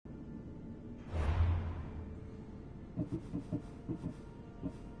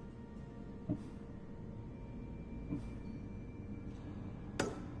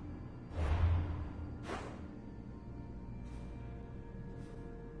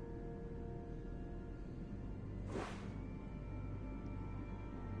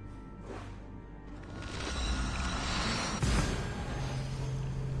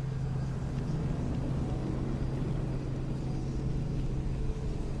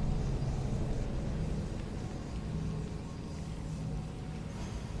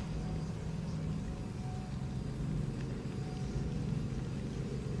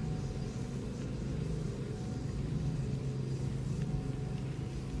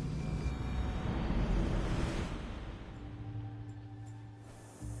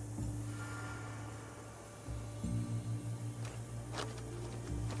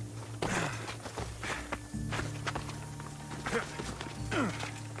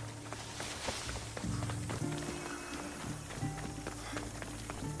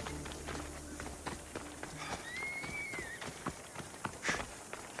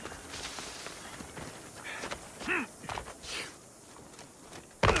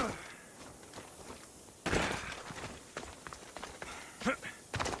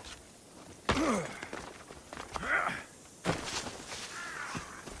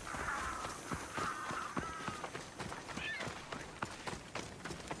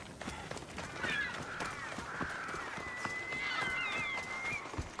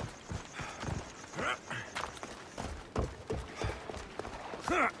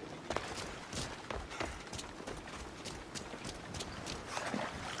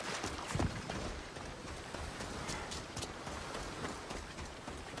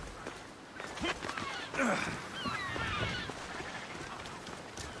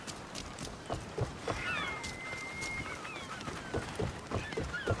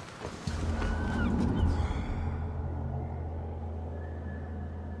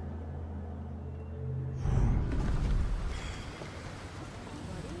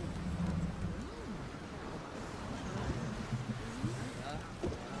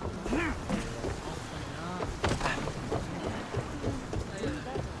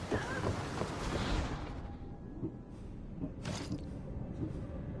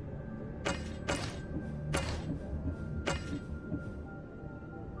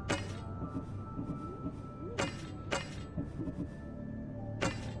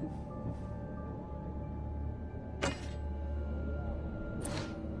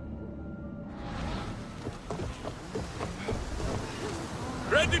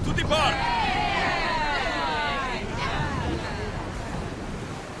Ready to depart!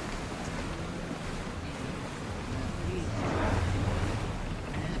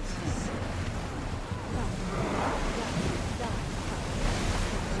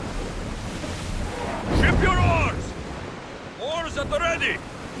 Ship your oars! Oars at the ready!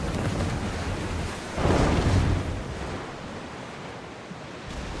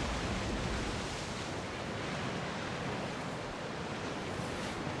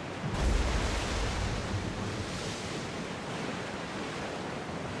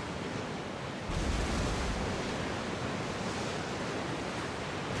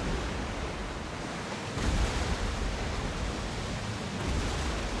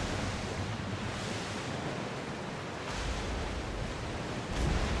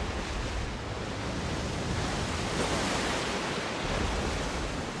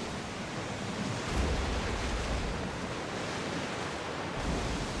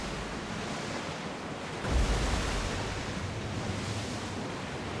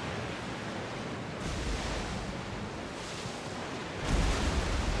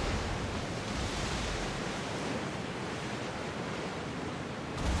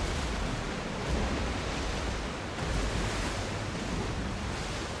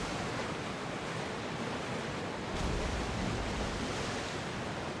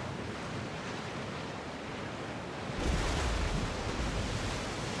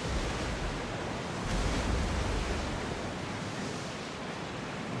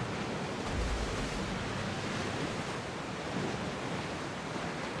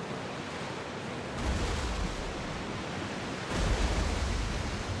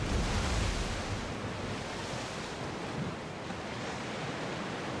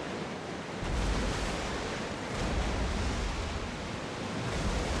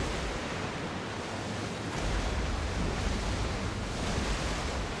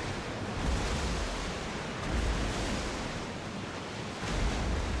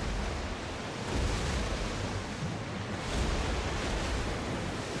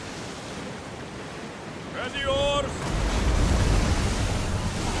 Ready oars!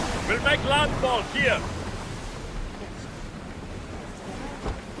 We'll make landfall here!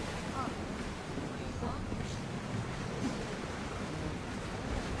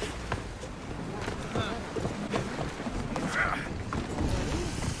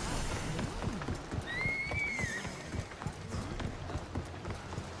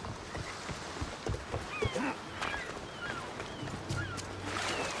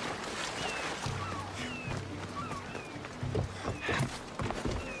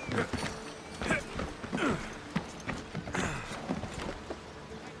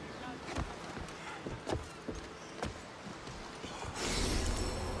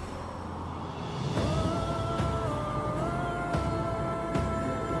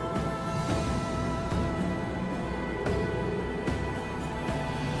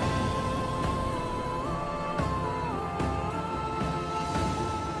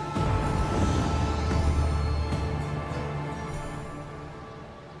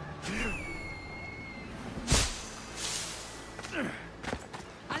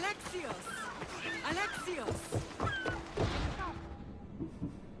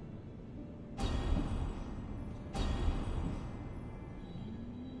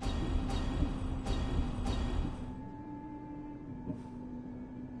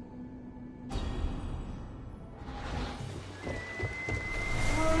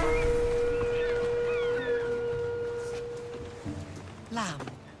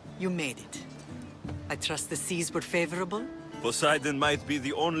 You made it. I trust the seas were favorable? Poseidon might be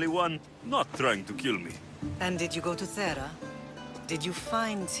the only one not trying to kill me. And did you go to Thera? Did you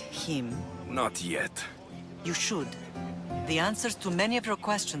find him? Not yet. You should. The answers to many of your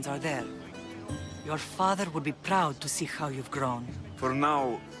questions are there. Your father would be proud to see how you've grown. For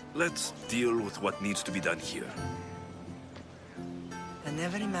now, let's deal with what needs to be done here. I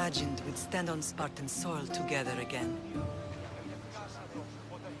never imagined we'd stand on Spartan soil together again.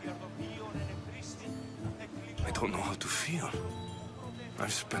 I don't know how to feel.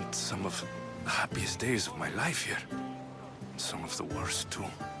 I've spent some of the happiest days of my life here. Some of the worst, too.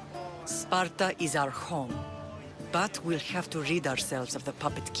 Sparta is our home. But we'll have to rid ourselves of the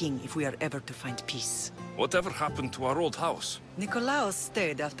Puppet King if we are ever to find peace. Whatever happened to our old house? Nikolaos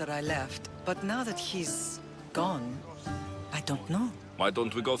stayed after I left, but now that he's gone, I don't know. Why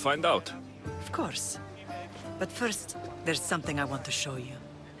don't we go find out? Of course. But first, there's something I want to show you.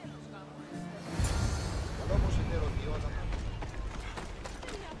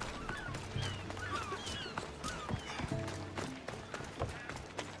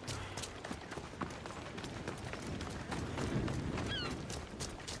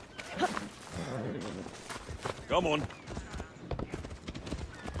 Come on.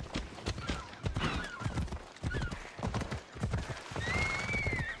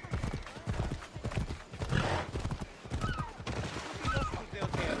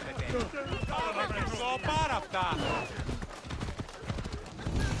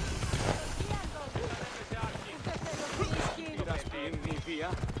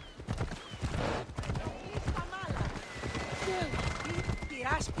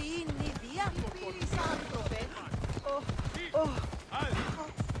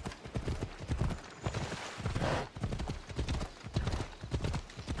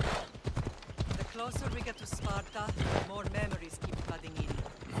 The closer we get to Sparta, the more memories keep flooding in.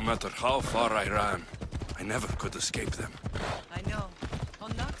 No matter how far I ran, I never could escape them. I know.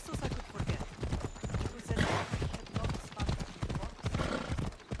 On Naxos I could forget. It was as if I had lost Sparta in a box.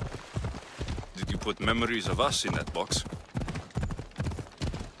 Did you put memories of us in that box?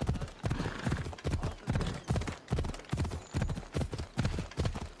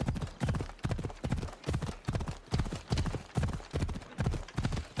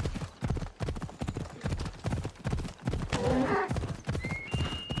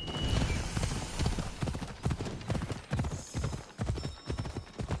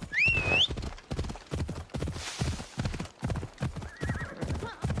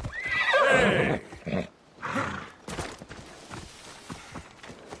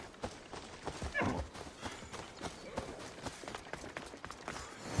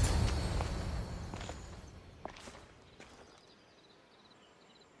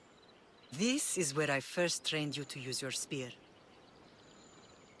 This is where I first trained you to use your spear.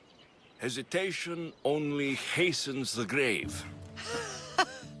 Hesitation only hastens the grave.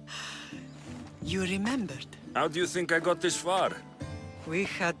 You remembered. How do you think I got this far? We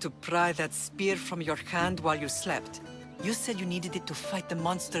had to pry that spear from your hand while you slept. You said you needed it to fight the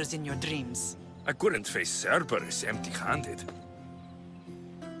monsters in your dreams. I couldn't face Cerberus empty-handed.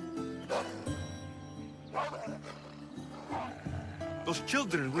 Those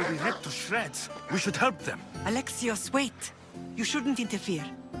children will be ripped to shreds. We should help them. Alexios, wait! You shouldn't interfere.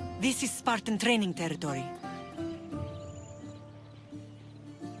 This is Spartan training territory.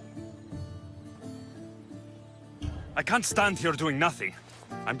 I can't stand here doing nothing.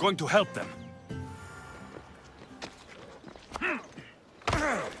 I'm going to help them.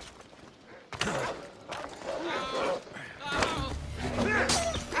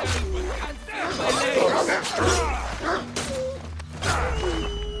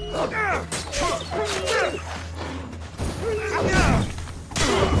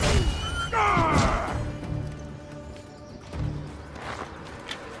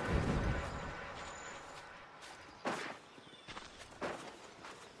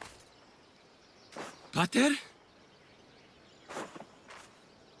 Pater?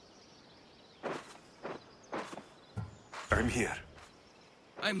 I'm here.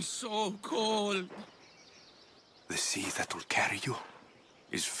 I'm so cold. The sea that will carry you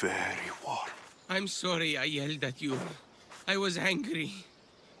is very warm. I'm sorry I yelled at you. I was angry.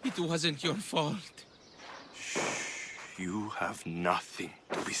 It wasn't your fault. You have nothing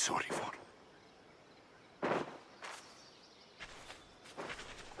to be sorry for.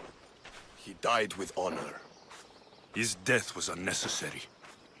 He died with honor. His death was unnecessary.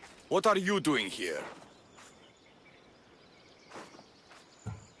 What are you doing here?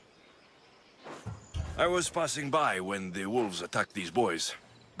 I was passing by when the wolves attacked these boys.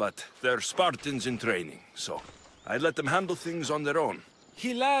 But they're Spartans in training, so I let them handle things on their own.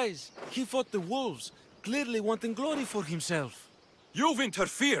 He lies. He fought the wolves, clearly wanting glory for himself. You've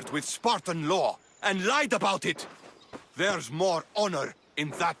interfered with Spartan law and lied about it. There's more honor in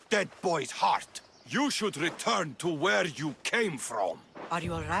that dead boy's heart. You should return to where you came from. Are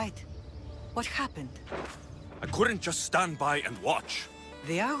you all right? What happened? I couldn't just stand by and watch.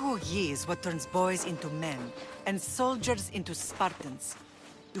 The Agogi is what turns boys into men, and soldiers into Spartans.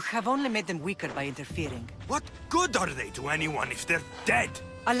 You have only made them weaker by interfering. What good are they to anyone if they're dead?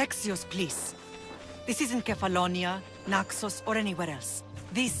 Alexios, please. This isn't Kefalonia, Naxos, or anywhere else.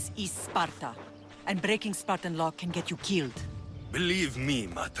 This is Sparta. And breaking Spartan law can get you killed. Believe me,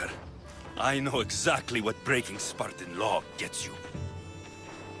 Mater. I know exactly what breaking Spartan law gets you.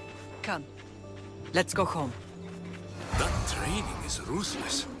 Come. Let's go home. That training is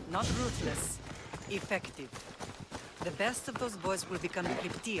ruthless. Not ruthless. Effective. The best of those boys will become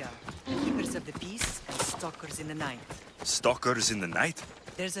Cryptia, keepers of the peace and stalkers in the night. Stalkers in the night?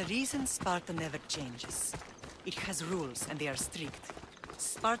 There's a reason Sparta never changes. It has rules, and they are strict.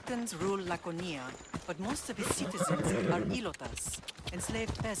 Spartans rule Laconia, but most of its citizens are ilotas,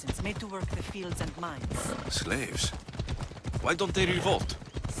 enslaved peasants made to work the fields and mines. Slaves? Why don't they revolt?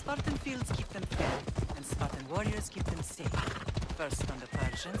 Spartan fields keep them fed, and Spartan warriors keep them safe. First from the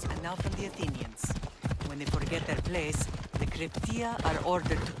Persians, and now from the Athenians. When they forget their place, the Cryptia are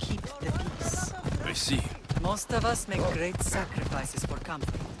ordered to keep the peace. I see. Most of us make great sacrifices for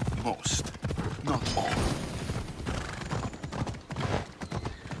comfort. Most. Not all.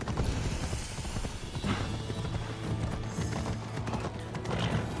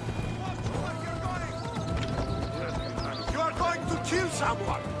 You are going to kill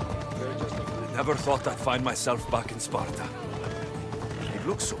someone! I never thought I'd find myself back in Sparta. It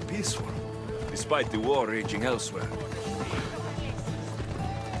looks so peaceful, despite the war raging elsewhere.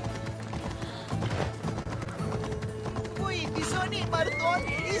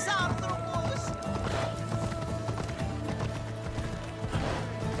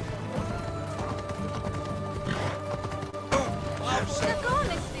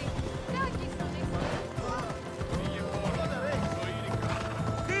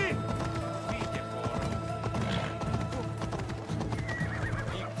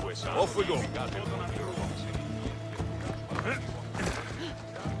 Off we go.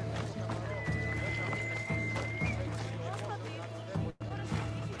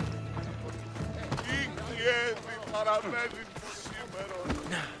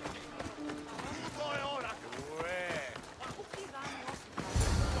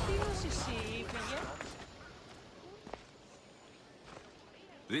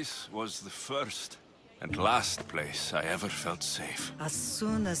 This was the first and last place I ever felt safe. As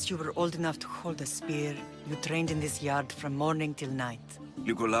soon as you were old enough to hold a spear, you trained in this yard from morning till night.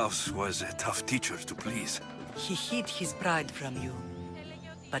 Nikolaos was a tough teacher to please. He hid his pride from you.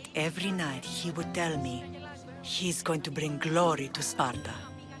 But every night he would tell me, he's going to bring glory to Sparta.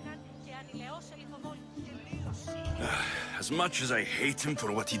 As much as I hate him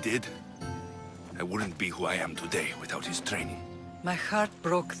for what he did, I wouldn't be who I am today without his training. My heart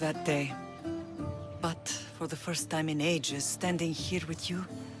broke that day. But for the first time in ages, standing here with you,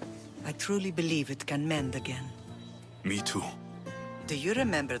 I truly believe it can mend again. Me too. Do you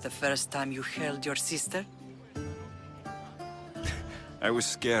remember the first time you held your sister? I was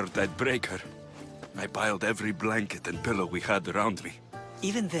scared I'd break her. I piled every blanket and pillow we had around me.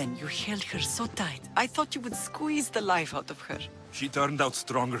 Even then, you held her so tight, I thought you would squeeze the life out of her. She turned out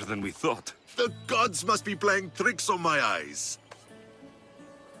stronger than we thought. The gods must be playing tricks on my eyes.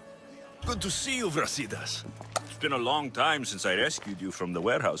 Good to see you, Brasidas. It's been a long time since I rescued you from the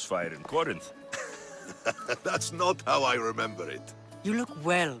warehouse fire in Corinth. That's not how I remember it. You look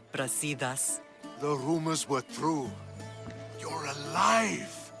well, Brasidas. The rumors were true. You're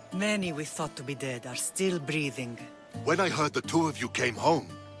alive! Many we thought to be dead are still breathing. When I heard the two of you came home,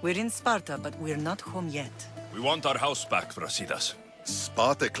 We're in Sparta, but we're not home yet. We want our house back, Brasidas.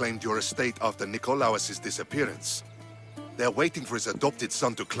 Sparta claimed your estate after Nikolaos' disappearance. They're waiting for his adopted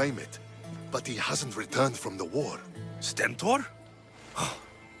son to claim it, but he hasn't returned from the war. Stentor?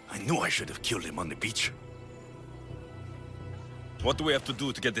 I knew I should have killed him on the beach. What do we have to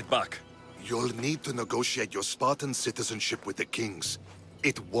do to get it back? You'll need to negotiate your Spartan citizenship with the kings.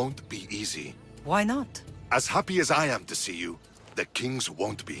 It won't be easy. Why not? As happy as I am to see you, the kings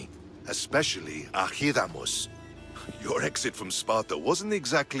won't be. Especially Archidamos. Your exit from Sparta wasn't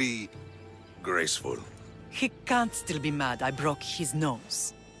exactly graceful. He can't still be mad I broke his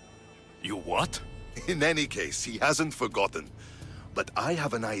nose. You what? In any case, he hasn't forgotten. But I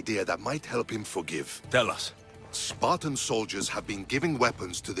have an idea that might help him forgive. Tell us. Spartan soldiers have been giving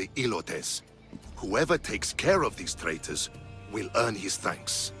weapons to the Ilotes. Whoever takes care of these traitors will earn his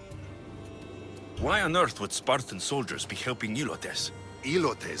thanks. Why on earth would Spartan soldiers be helping Ilotes?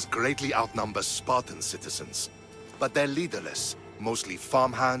 Ilotes greatly outnumber Spartan citizens, but they're leaderless, mostly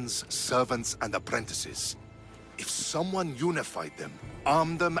farmhands, servants, and apprentices. If someone unified them,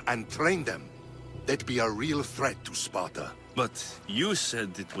 armed them, and trained them, they'd be a real threat to Sparta. But you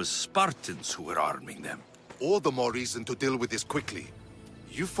said it was Spartans who were arming them. All the more reason to deal with this quickly.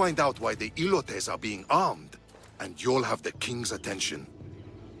 You find out why the Ilotes are being armed, and you'll have the king's attention.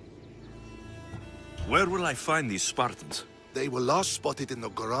 Where will I find these Spartans? They were last spotted in the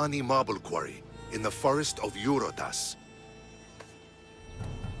Gorani marble quarry, in the forest of Eurotas.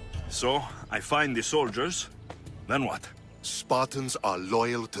 So, I find the soldiers, then what? Spartans are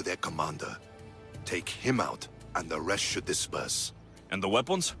loyal to their commander. Take him out, and the rest should disperse. And the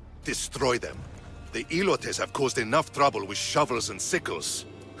weapons? Destroy them. The Ilotes have caused enough trouble with shovels and sickles.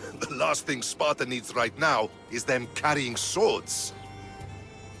 The last thing Sparta needs right now is them carrying swords.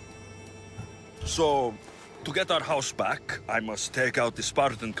 So, to get our house back, I must take out the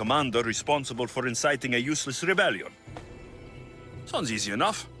Spartan commander responsible for inciting a useless rebellion. Sounds easy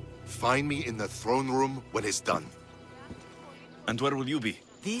enough. Find me in the throne room when it's done. And where will you be?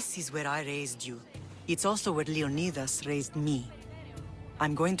 This is where I raised you. It's also where Leonidas raised me.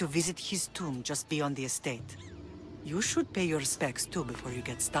 I'm going to visit his tomb just beyond the estate. You should pay your respects too before you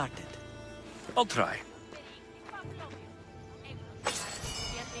get started. I'll try.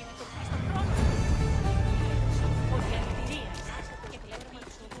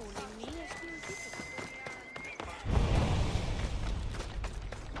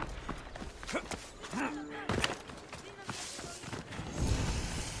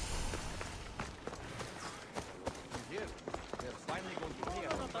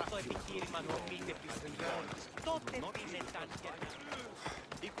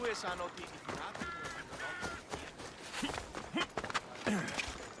 Di cui sanno